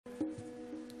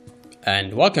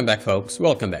And welcome back, folks,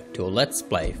 welcome back to Let's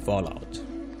Play Fallout.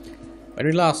 When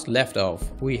we last left off,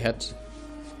 we had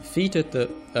defeated the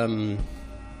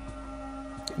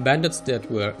bandits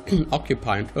that were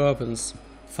occupying Irwin's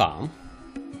farm.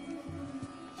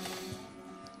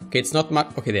 Okay, it's not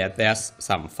much. Okay, there's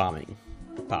some farming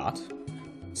part.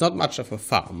 It's not much of a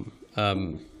farm.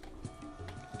 I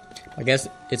guess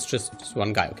it's just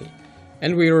one guy, okay.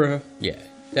 And we're, yeah,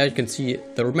 there you can see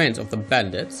the remains of the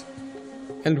bandits.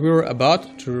 And we were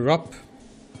about to rob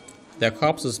their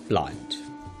corpses blind.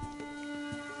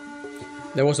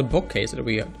 There was a bookcase that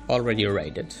we had already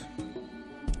raided.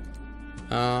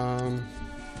 Don't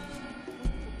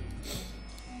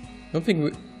think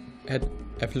we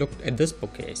have looked at this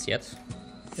bookcase yet.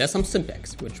 There's some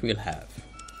syntax which we'll have.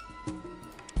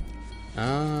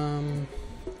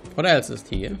 What else is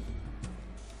here?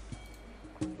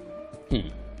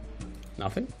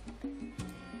 Nothing.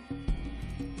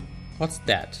 What's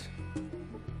that?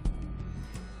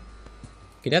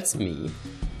 Okay, that's me.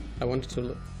 I wanted to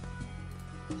look.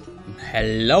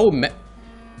 Hello,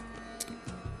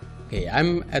 okay,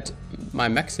 I'm at my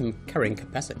maximum carrying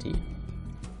capacity.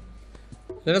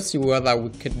 Let us see whether we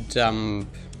can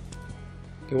dump.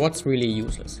 Okay, what's really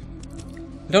useless?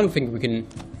 I don't think we can.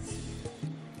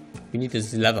 We need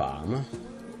this leather armor.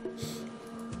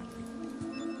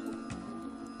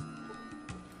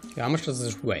 Okay, how much does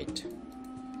this weight?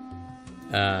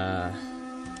 Yeah,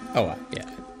 I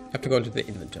have to go into the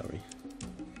inventory.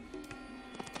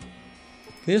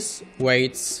 This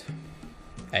weighs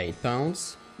 8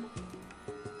 pounds,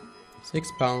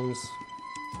 6 pounds,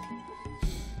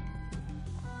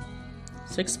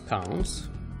 6 pounds.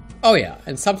 Oh yeah,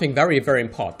 and something very, very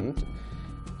important,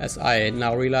 as I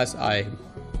now realize I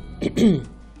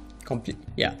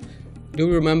yeah. Do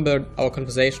you remember our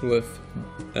conversation with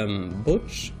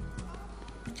Butch?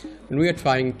 When we were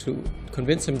trying to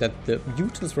convince him that the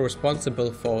mutants were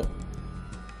responsible for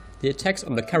the attacks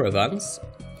on the caravans,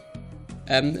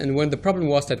 and when the problem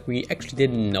was that we actually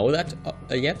didn't know that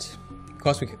yet,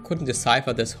 because we couldn't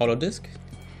decipher this holodisk.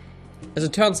 As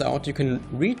it turns out, you can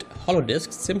read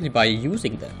holodisks simply by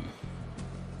using them.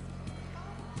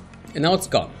 And now it's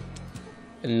gone.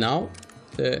 And now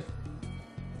the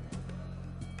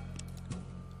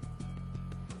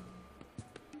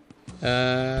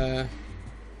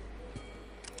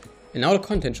and now the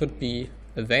content should be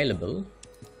available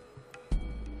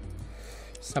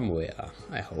somewhere,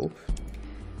 I hope.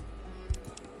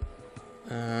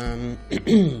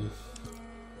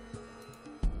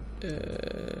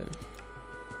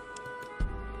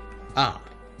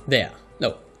 There.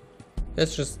 No,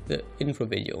 that's just the intro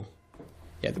video.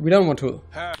 Yeah, we don't want to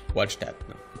watch that.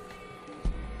 No.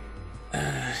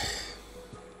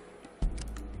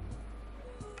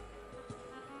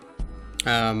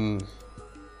 I'm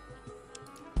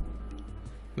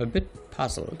a bit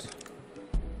puzzled.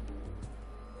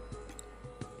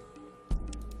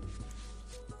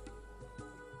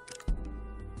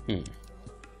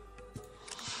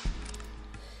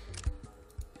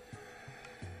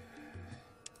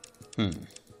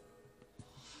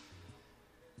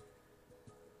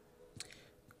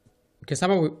 Okay,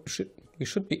 somehow we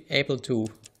should be able to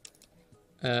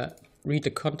read the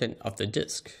content of the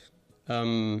disk.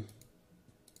 The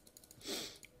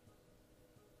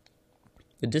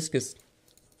disk is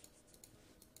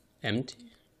empty.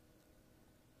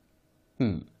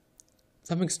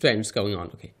 Something strange is going on.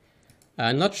 Okay,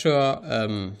 I'm not sure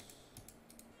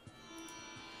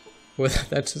whether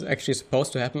that's actually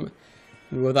supposed to happen,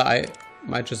 whether I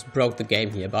might just broke the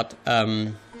game here. But yeah,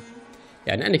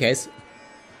 in any case,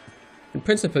 in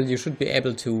principle, you should be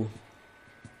able to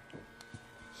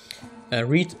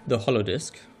read the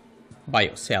holodisk by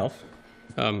yourself.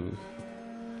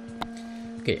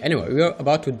 Okay, anyway, we are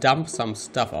about to dump some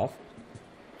stuff off.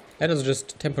 Let us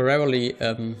just temporarily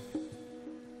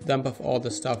dump off all the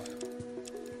stuff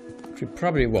which we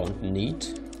probably won't need.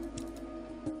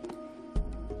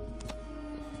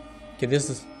 Okay,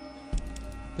 this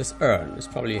urn is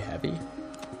probably heavy,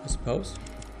 I suppose.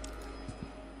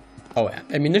 Oh,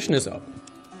 ammunition is up.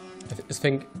 I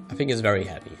think it's very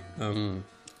heavy.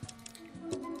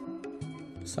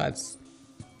 Besides,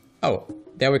 oh,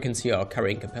 there we can see our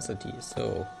carrying capacity.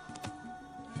 So,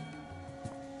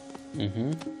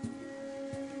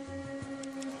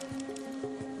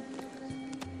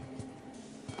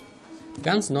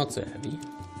 gun's not so heavy.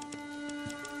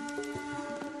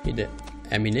 Okay, the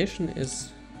ammunition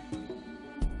is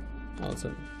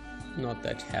also not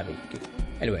that heavy.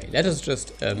 Anyway, let us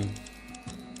just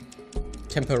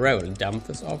temporarily dump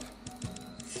this off,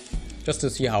 just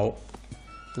to see how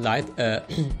light,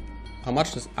 how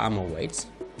much this armor weighs.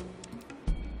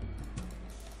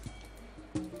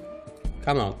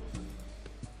 Come on.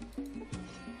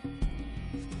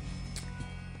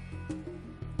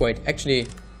 Wait, actually,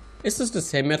 is this the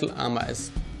same metal armor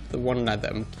as the one that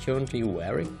I'm currently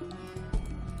wearing?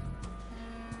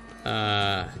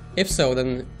 If so,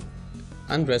 then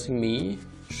undressing me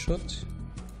should...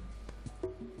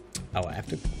 Oh, I have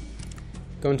to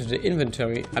go into the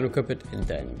inventory, unequip it, and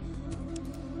then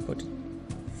put it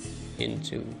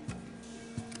into...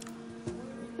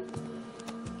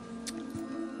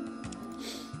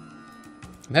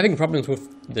 I'm having problems with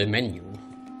the menu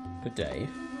today.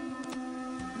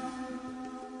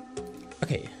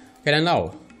 Okay, can I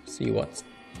now see what's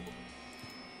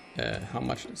how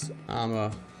much this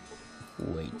armor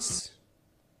weighs?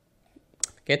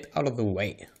 Get out of the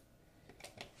way.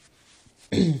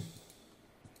 Okay,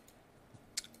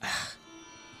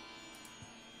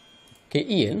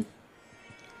 Ian,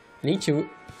 I need you to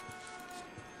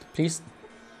please.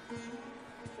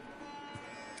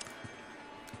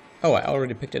 Oh, I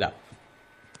already picked it up.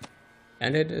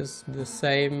 And it is the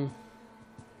same.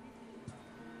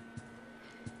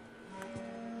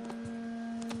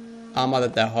 Armor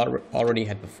that I already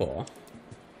had before.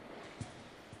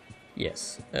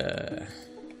 Yes.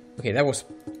 Okay, that was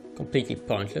completely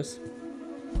pointless.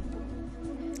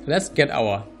 Let's get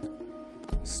our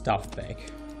stuff back.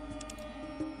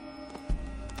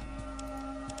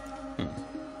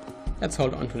 Let's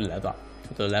hold on to the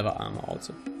leather armor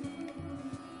also.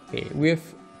 Okay, we have...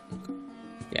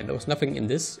 Yeah, there was nothing in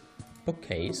this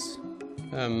bookcase.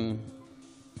 For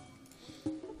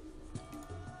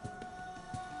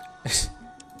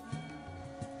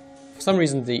some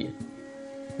reason there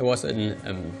was an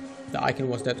the icon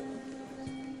was that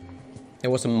there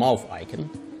was a mouth icon,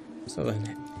 so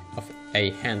of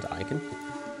a hand icon.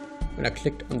 When I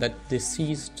clicked on that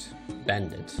deceased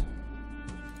bandit.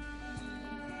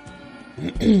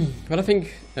 But I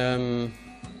think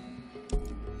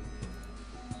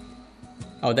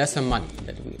oh, there's some money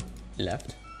that we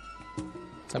left.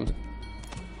 Some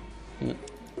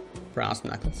brass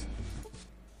knuckles.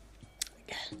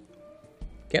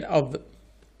 Get out the...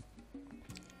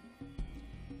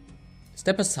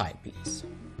 Step aside, please.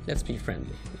 Let's be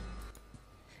friendly.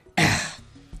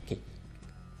 Okay.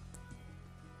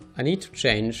 I need to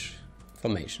change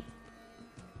formation.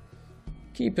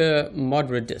 Keep a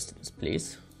moderate distance,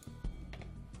 please.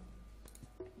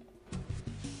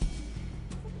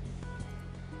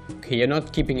 Okay, you're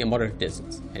not keeping a moderate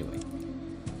distance. Anyway.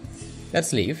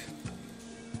 Let's leave.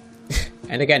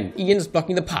 And again, Ian is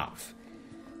blocking the path.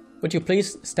 Would you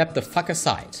please step the fuck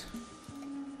aside?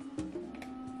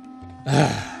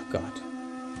 Ah, God.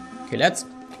 Okay, let's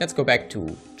go back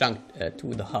to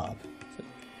the hub.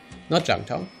 Not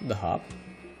Junktown, the hub.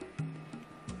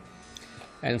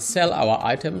 And sell our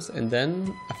items, and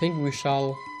then I think we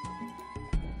shall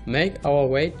make our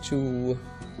way to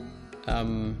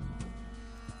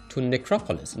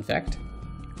Necropolis, in fact.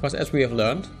 Because as we have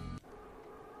learned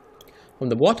from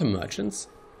the water merchants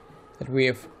that we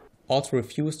have also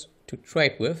refused to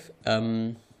trade with,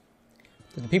 the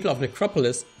people of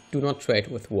Necropolis do not trade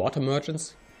with water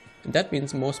merchants, and that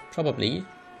means most probably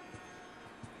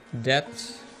that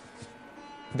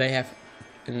they have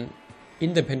an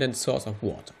independent source of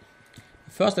water.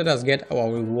 First, let us get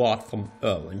our reward from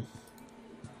Irwin.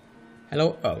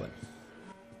 Hello, Irwin.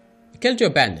 You killed your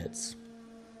bandits.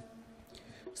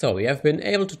 So, we have been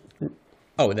able to...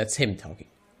 Oh, that's him talking.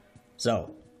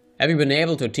 So, have you been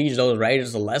able to teach those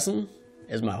raiders a lesson?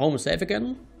 Is my home safe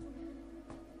again?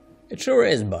 It sure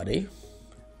is, buddy.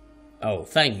 Oh,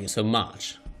 thank you so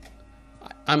much.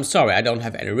 I'm sorry I don't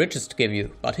have any riches to give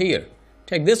you, but here,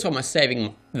 take this for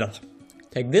saving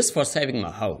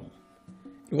my home.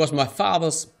 It was my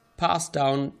father's, passed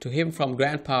down to him from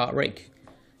Grandpa Rick.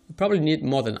 You probably need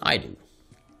more than I do.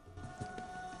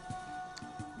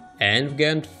 And we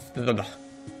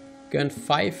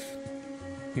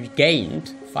gained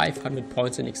 500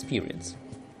 points in experience.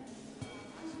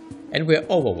 And we're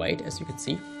overweight, as you can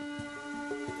see.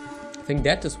 I think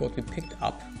that is what we picked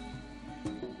up.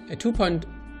 A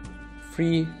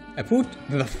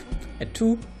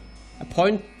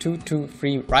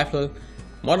 2.223 rifle,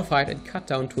 modified and cut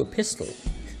down to a pistol.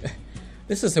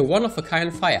 This is a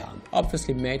one-of-a-kind firearm,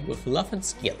 obviously made with love and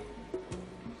skill.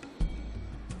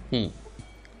 Too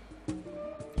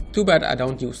bad I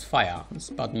don't use firearms,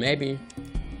 but maybe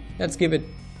let's give it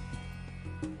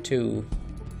to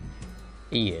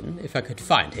Ian, if I could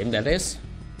find him, that is.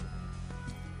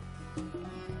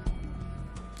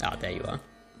 Ah, there you are.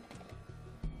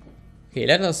 Okay,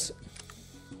 let's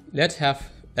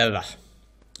have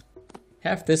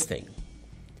this thing.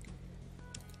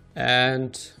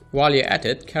 And while you're at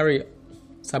it, carry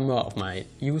some more of my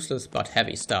useless but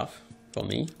heavy stuff. for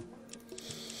me.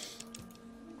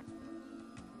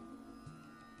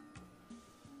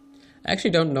 I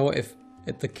actually don't know if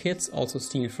the kids also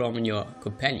steal from your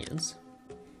companions.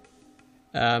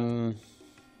 You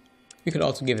could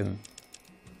also give him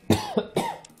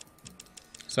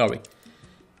sorry,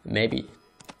 maybe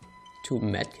 2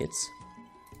 medkits.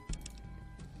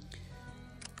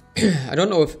 I don't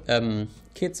know if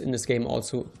kids in this game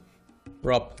also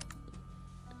rob,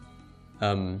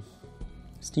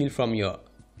 steal from your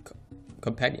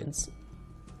companions.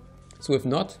 So if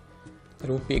not, that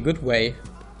would be a good way,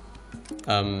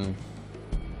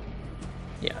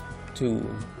 yeah, to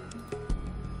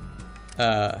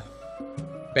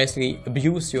basically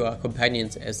abuse your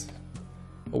companions as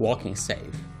a walking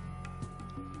save.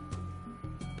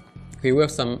 Okay, we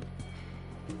have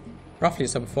roughly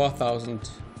some 4,000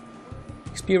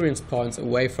 experience points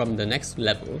away from the next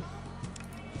level.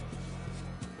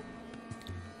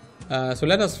 So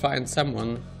let us find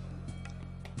someone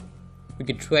we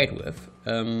could trade with.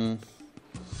 The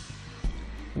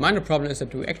minor problem is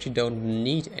that we actually don't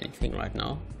need anything right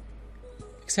now,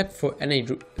 except for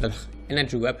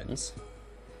energy weapons.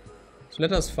 So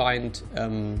let us find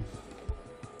a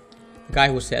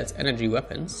guy who sells energy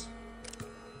weapons.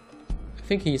 I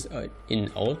think he's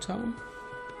in Old Town.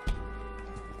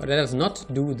 But let us not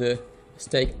do the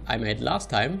mistake I made last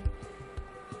time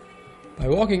by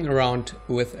walking around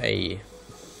with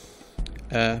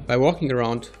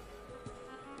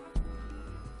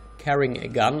carrying a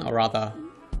gun, or rather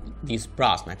these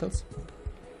brass knuckles.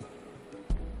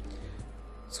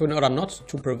 So in order not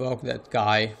to provoke that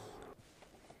guy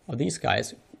or these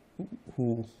guys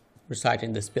who reside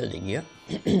in this building here.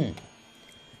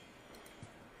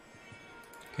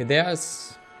 Okay,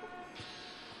 there's...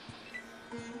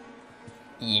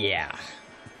 yeah.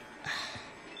 I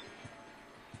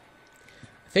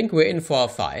think we're in for a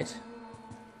fight.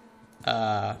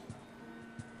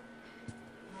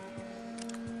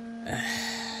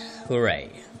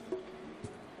 Hooray.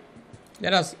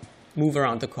 Let us move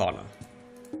around the corner.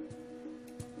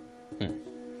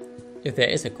 If there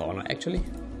is a corner, actually.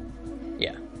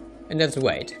 Yeah. And let's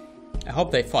wait. I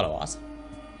hope they follow us.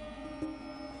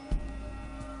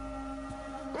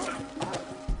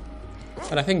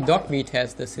 But I think Dogmeat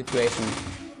has the situation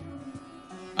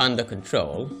under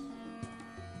control.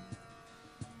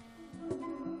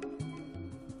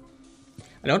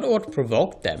 I don't know what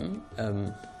provoked them.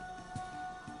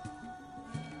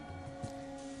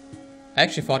 I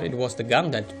actually thought it was the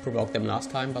gun that provoked them last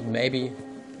time, but maybe...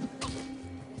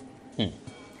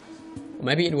 Or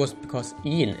maybe it was because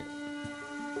Ian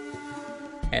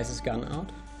has his gun out.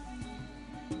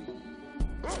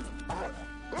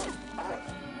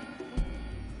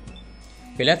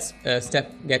 Okay, let's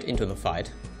get into the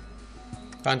fight.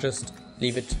 Can't just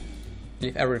leave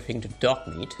everything to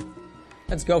Dogmeat.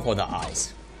 Let's go for the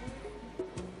eyes.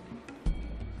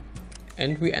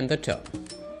 And we end the turn.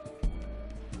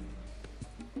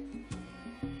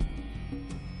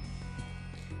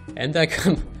 And they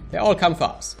all come for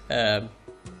us. Ow.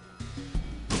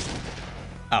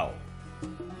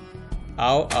 Ow,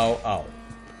 ow, ow.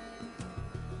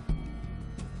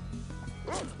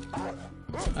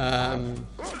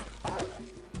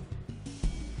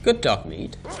 Good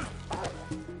Dogmeat.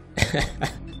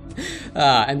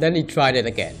 And then he tried it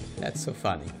again. That's so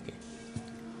funny.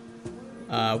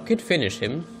 Okay. We could finish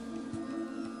him.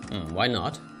 Why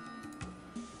not?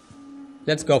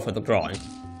 Let's go for the groin.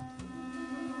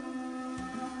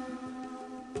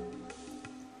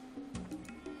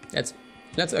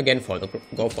 Let's again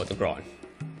go for the groin.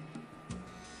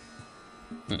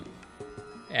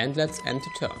 And let's end the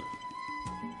turn.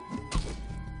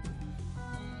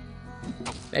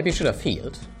 Maybe you should have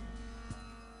healed.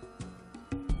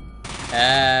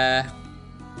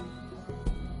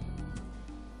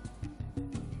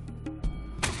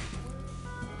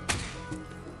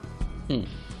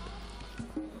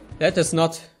 That is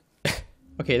not...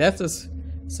 okay, that is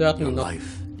certainly not...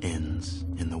 life ends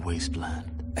in the wasteland.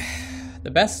 The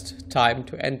best time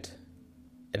to end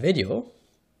a video.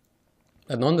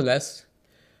 But nonetheless,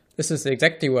 this is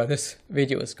exactly where this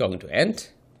video is going to end.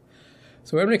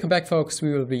 So when we come back, folks,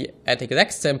 we will be at the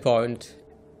exact same point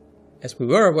as we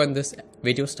were when this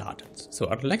video started. So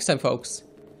until next time, folks,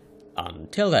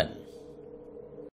 until then.